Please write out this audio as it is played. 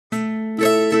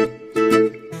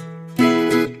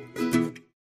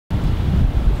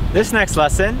This next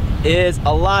lesson is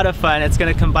a lot of fun. It's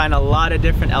going to combine a lot of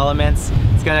different elements.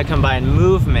 It's going to combine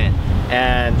movement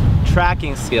and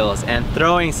tracking skills and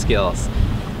throwing skills.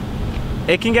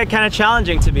 It can get kind of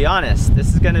challenging, to be honest.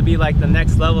 This is going to be like the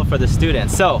next level for the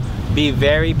students. So be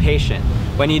very patient.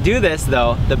 When you do this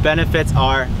though, the benefits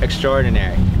are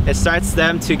extraordinary. It starts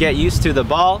them to get used to the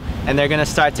ball, and they're going to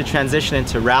start to transition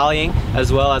into rallying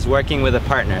as well as working with a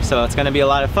partner. So it's going to be a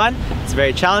lot of fun. It's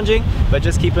very challenging, but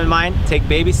just keep in mind, take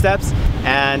baby steps,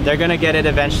 and they're going to get it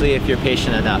eventually if you're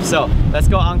patient enough. So let's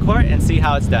go on court and see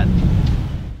how it's done.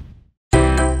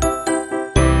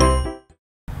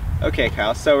 Okay,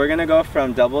 Kyle, so we're going to go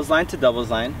from doubles line to doubles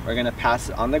line. We're going to pass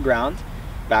it on the ground,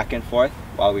 back and forth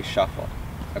while we shuffle.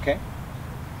 Okay?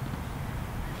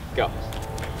 Go.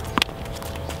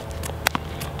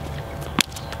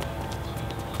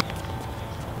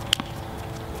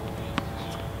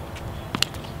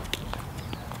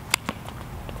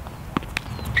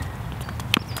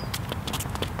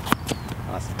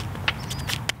 Awesome.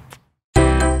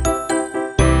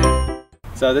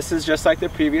 So this is just like the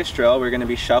previous drill. We're going to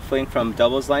be shuffling from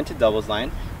doubles line to doubles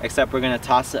line, except we're going to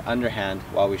toss it underhand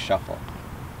while we shuffle.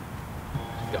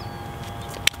 Go.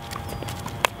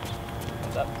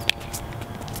 Hands up.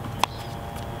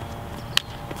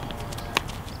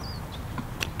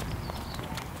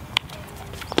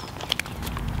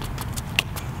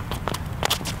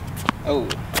 Oh.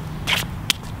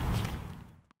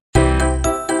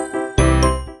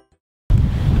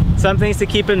 Some things to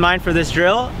keep in mind for this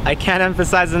drill, I can't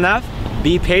emphasize enough,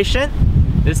 be patient.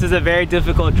 This is a very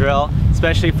difficult drill,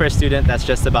 especially for a student that's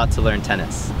just about to learn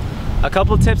tennis. A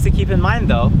couple tips to keep in mind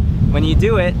though, when you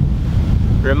do it,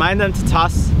 remind them to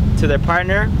toss to their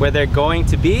partner where they're going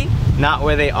to be, not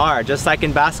where they are. Just like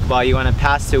in basketball, you want to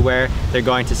pass to where they're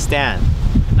going to stand.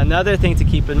 Another thing to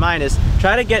keep in mind is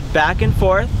try to get back and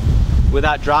forth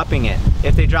without dropping it.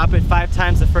 If they drop it 5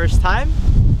 times the first time,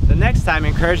 the next time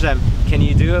encourage them, can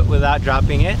you do it without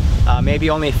dropping it? Maybe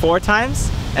only 4 times,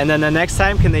 and then the next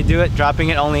time can they do it dropping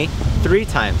it only 3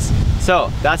 times?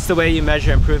 So that's the way you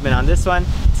measure improvement on this one.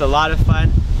 It's a lot of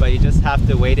fun, but you just have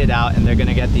to wait it out, and they're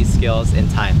gonna get these skills in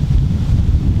time.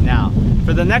 Now,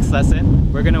 for the next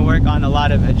lesson, we're gonna work on a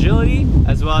lot of agility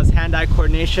as well as hand-eye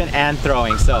coordination and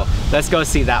throwing. So let's go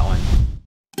see that one.